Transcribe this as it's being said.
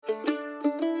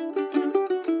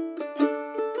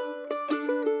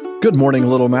Good morning,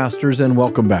 Little Masters, and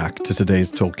welcome back to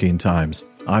today's Tolkien Times.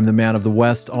 I'm the Man of the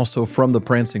West, also from the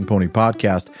Prancing Pony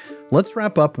podcast. Let's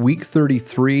wrap up week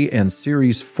 33 and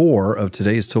series 4 of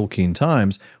today's Tolkien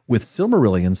Times with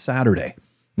Silmarillion Saturday.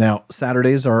 Now,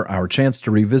 Saturdays are our chance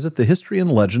to revisit the history and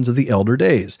legends of the Elder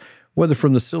Days, whether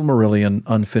from the Silmarillion,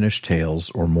 Unfinished Tales,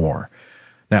 or more.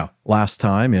 Now, last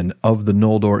time in Of the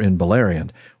Noldor in Beleriand,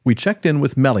 we checked in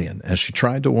with Melian as she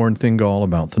tried to warn Thingol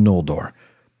about the Noldor.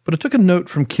 But it took a note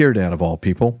from Círdan, of all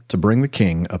people, to bring the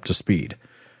king up to speed.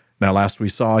 Now, last we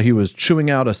saw, he was chewing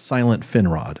out a silent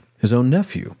Finrod, his own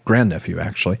nephew, grandnephew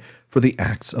actually, for the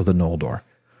acts of the Noldor.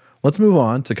 Let's move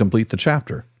on to complete the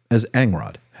chapter, as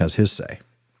Angrod has his say.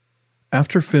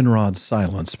 After Finrod's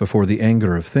silence before the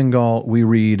anger of Thingol, we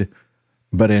read,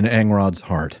 "But in Angrod's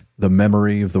heart, the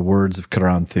memory of the words of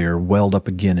Caranthir welled up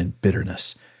again in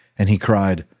bitterness, and he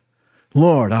cried,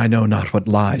 'Lord, I know not what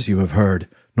lies you have heard,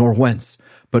 nor whence,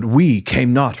 but we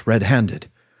came not red-handed.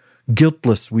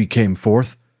 Guiltless we came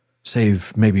forth,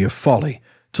 save maybe of folly,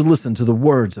 to listen to the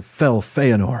words of fell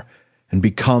Fëanor, and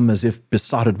become as if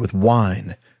besotted with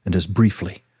wine, and as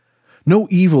briefly. No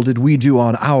evil did we do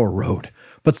on our road,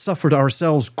 but suffered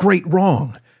ourselves great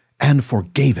wrong, and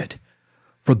forgave it.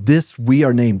 For this we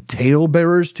are named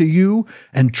tale-bearers to you,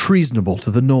 and treasonable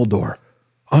to the Noldor.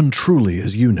 Untruly,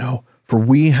 as you know, for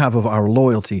we have of our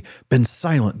loyalty been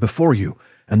silent before you,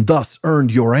 and thus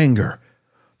earned your anger.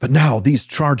 But now these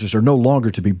charges are no longer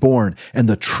to be borne, and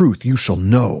the truth you shall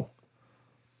know.'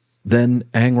 Then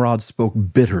Angrod spoke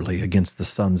bitterly against the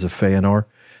sons of Fëanor,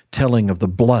 telling of the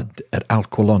blood at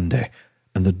Alqualonde,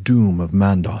 and the doom of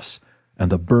Mandos, and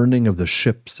the burning of the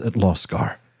ships at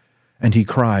Losgar. And he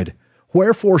cried,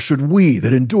 'Wherefore should we,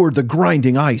 that endured the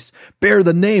grinding ice, bear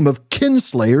the name of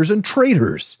kinslayers and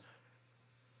traitors?'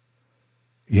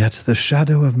 Yet the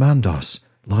shadow of Mandos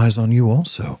lies on you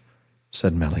also,"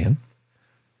 said Melian.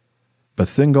 But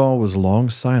Thingol was long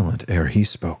silent ere he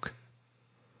spoke.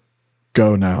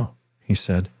 "Go now," he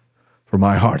said, "for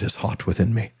my heart is hot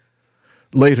within me.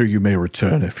 Later you may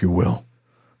return if you will,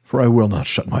 for I will not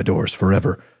shut my doors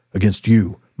forever against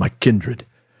you, my kindred,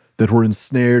 that were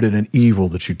ensnared in an evil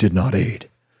that you did not aid.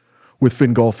 With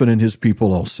Fingolfin and his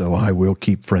people also I will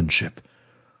keep friendship,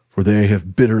 for they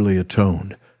have bitterly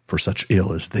atoned for such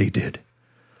ill as they did.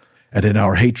 And in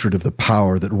our hatred of the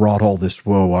power that wrought all this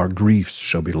woe, our griefs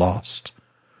shall be lost.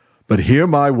 But hear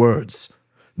my words.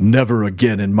 Never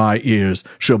again in my ears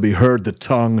shall be heard the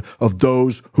tongue of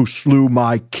those who slew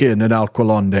my kin in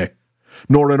Alqualonde,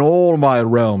 nor in all my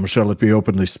realm shall it be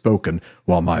openly spoken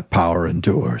while my power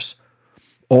endures.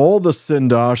 All the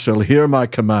Sindar shall hear my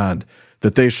command,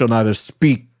 that they shall neither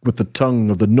speak with the tongue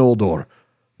of the Noldor,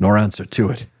 nor answer to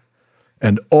it.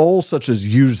 And all such as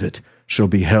use it shall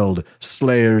be held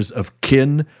slayers of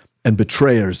kin and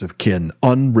betrayers of kin,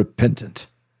 unrepentant."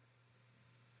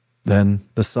 Then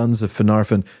the sons of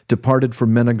Finarfin departed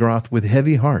from Menegroth with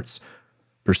heavy hearts,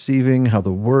 perceiving how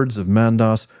the words of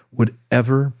Mandos would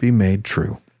ever be made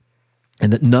true,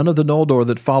 and that none of the Noldor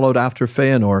that followed after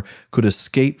Fëanor could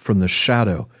escape from the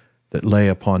shadow that lay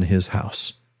upon his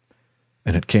house.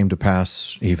 And it came to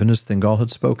pass, even as Thingol had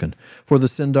spoken, for the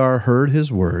Sindar heard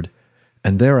his word,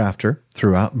 and thereafter,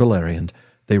 throughout Beleriand,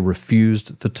 they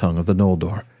refused the tongue of the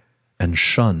Noldor, and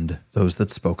shunned those that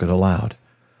spoke it aloud.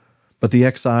 But the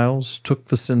exiles took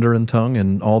the Sindarin tongue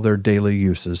in all their daily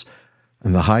uses,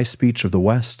 and the high speech of the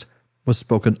West was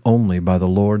spoken only by the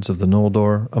lords of the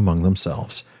Noldor among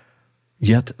themselves.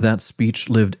 Yet that speech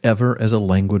lived ever as a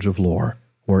language of lore,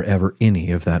 wherever any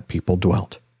of that people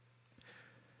dwelt.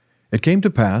 It came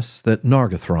to pass that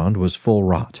Nargothrond was full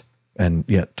wrought, and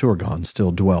yet Turgon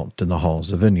still dwelt in the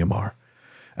halls of Inyamar.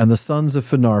 And the sons of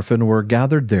Finarfin were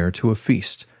gathered there to a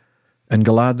feast, and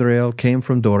Galadriel came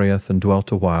from Doriath and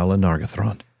dwelt a while in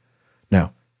Nargothrond.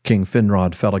 Now King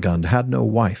Finrod Felagund had no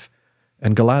wife,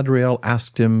 and Galadriel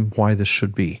asked him why this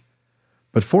should be.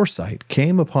 But foresight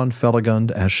came upon Felagund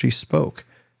as she spoke,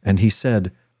 and he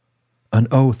said, "An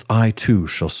oath I too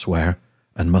shall swear,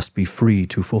 and must be free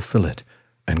to fulfill it,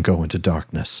 and go into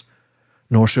darkness.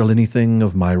 Nor shall anything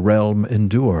of my realm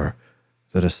endure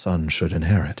that a son should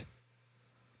inherit."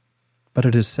 But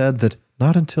it is said that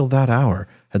not until that hour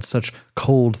had such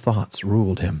cold thoughts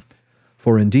ruled him.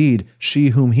 For indeed, she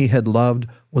whom he had loved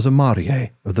was a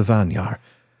Marie of the Vanyar,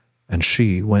 and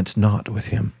she went not with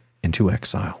him into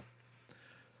exile.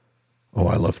 Oh,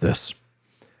 I love this.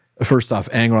 First off,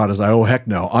 Angrod is like, oh, heck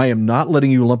no. I am not letting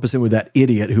you lump us in with that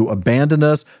idiot who abandoned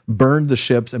us, burned the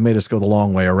ships, and made us go the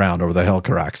long way around over the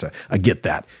Helcaraxa. I get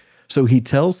that. So he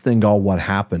tells Thingol what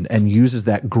happened and uses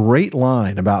that great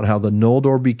line about how the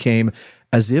Noldor became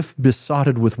as if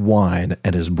besotted with wine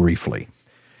and as briefly.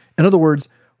 In other words,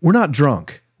 we're not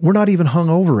drunk. We're not even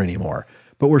hungover anymore,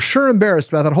 but we're sure embarrassed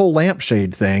about that whole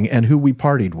lampshade thing and who we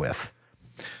partied with."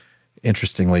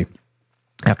 Interestingly,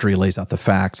 after he lays out the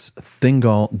facts,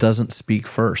 Thingol doesn't speak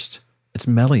first. It's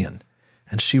Melian,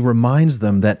 and she reminds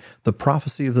them that the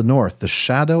prophecy of the north, the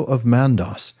shadow of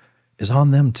Mandos, is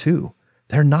on them too.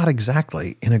 They're not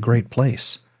exactly in a great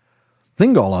place.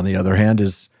 Thingol, on the other hand,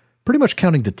 is pretty much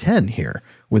counting to 10 here,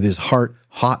 with his heart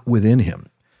hot within him.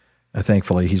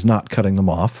 Thankfully, he's not cutting them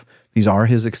off. These are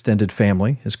his extended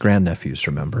family, his grandnephews,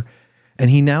 remember, and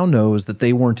he now knows that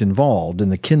they weren't involved in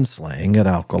the kinslaying at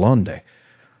Alcolonde.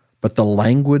 But the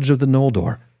language of the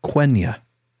Noldor, Quenya,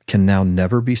 can now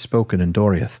never be spoken in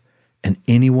Doriath, and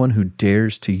anyone who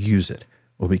dares to use it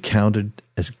will be counted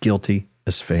as guilty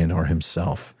as Fëanor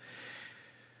himself.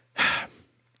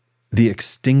 The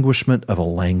extinguishment of a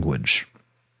language.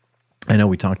 I know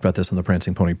we talked about this on the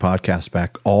Prancing Pony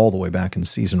podcast all the way back in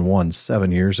season 1,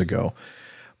 7 years ago,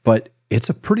 but it's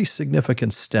a pretty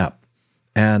significant step,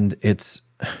 and it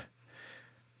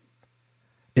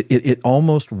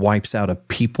almost wipes out a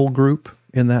people group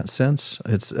in that sense.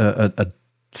 It's a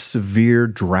severe,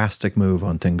 drastic move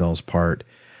on Thingol's part.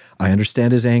 I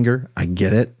understand his anger. I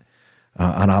get it.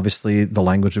 And obviously the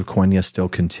language of Quenya still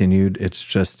continued. It's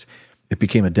just, it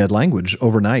became a dead language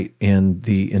overnight in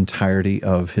the entirety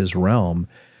of his realm.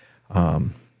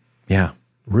 Yeah,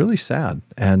 really sad.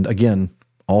 And again,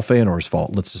 all Fëanor's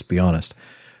fault. Let's just be honest.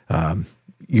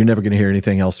 You're never going to hear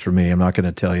anything else from me. I'm not going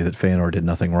to tell you that Fëanor did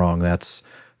nothing wrong. That's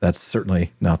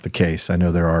certainly not the case. I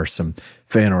know there are some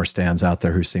Fëanor stands out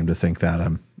there who seem to think that.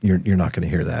 You're not going to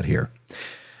hear that here.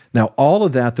 Now, all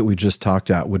of that we just talked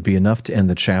about would be enough to end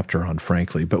the chapter on,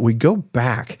 frankly, but we go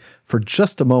back for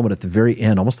just a moment at the very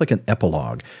end, almost like an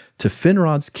epilogue, to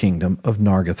Finrod's kingdom of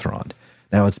Nargothrond.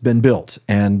 Now, it's been built,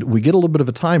 and we get a little bit of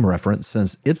a time reference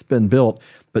since it's been built,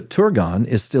 but Turgon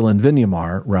is still in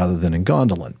Vinyamar rather than in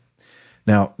Gondolin.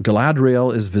 Now,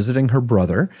 Galadriel is visiting her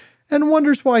brother and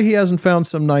wonders why he hasn't found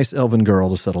some nice elven girl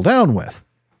to settle down with.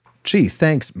 Gee,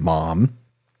 thanks, Mom.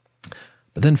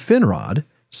 But then Finrod,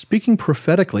 speaking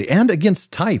prophetically and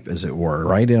against type, as it were,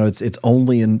 right? It's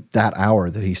only in that hour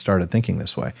that he started thinking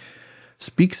this way,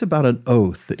 speaks about an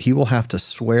oath that he will have to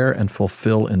swear and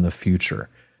fulfill in the future.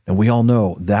 And we all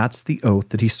know that's the oath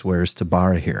that he swears to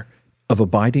Barahir, of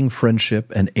abiding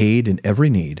friendship and aid in every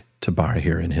need to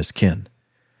Barahir and his kin.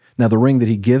 Now, the ring that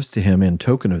he gives to him in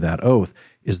token of that oath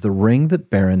is the ring that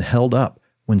Beren held up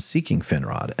when seeking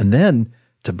Finrod. And then,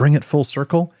 to bring it full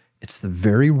circle, it's the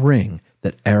very ring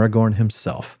that Aragorn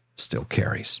himself still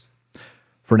carries.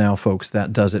 For now, folks,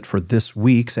 that does it for this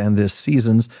week's and this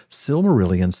season's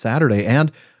Silmarillion Saturday,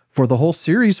 and for the whole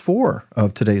Series 4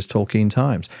 of today's Tolkien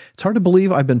Times. It's hard to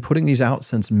believe I've been putting these out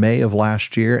since May of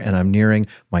last year, and I'm nearing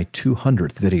my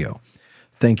 200th video.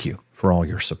 Thank you for all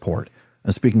your support.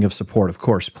 And speaking of support, of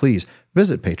course, please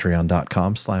visit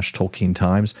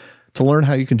patreon.com/TolkienTimes to learn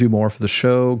how you can do more for the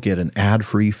show, get an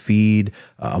ad-free feed,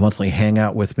 a monthly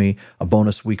hangout with me, a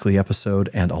bonus weekly episode,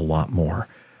 and a lot more.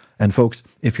 And folks,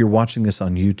 if you're watching this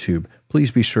on YouTube,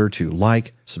 please be sure to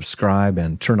like, subscribe,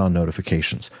 and turn on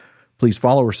notifications. Please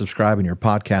follow or subscribe in your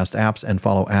podcast apps and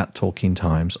follow @Tolkien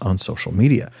Times on social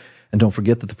media. And don't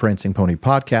forget that the Prancing Pony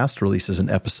podcast releases an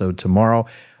episode tomorrow.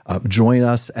 Join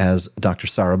us as Dr.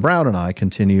 Sarah Brown and I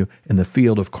continue in the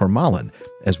field of Cormallen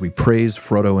as we praise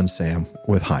Frodo and Sam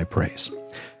with high praise.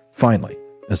 Finally,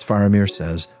 as Faramir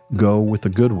says, go with the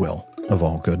goodwill of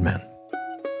all good men.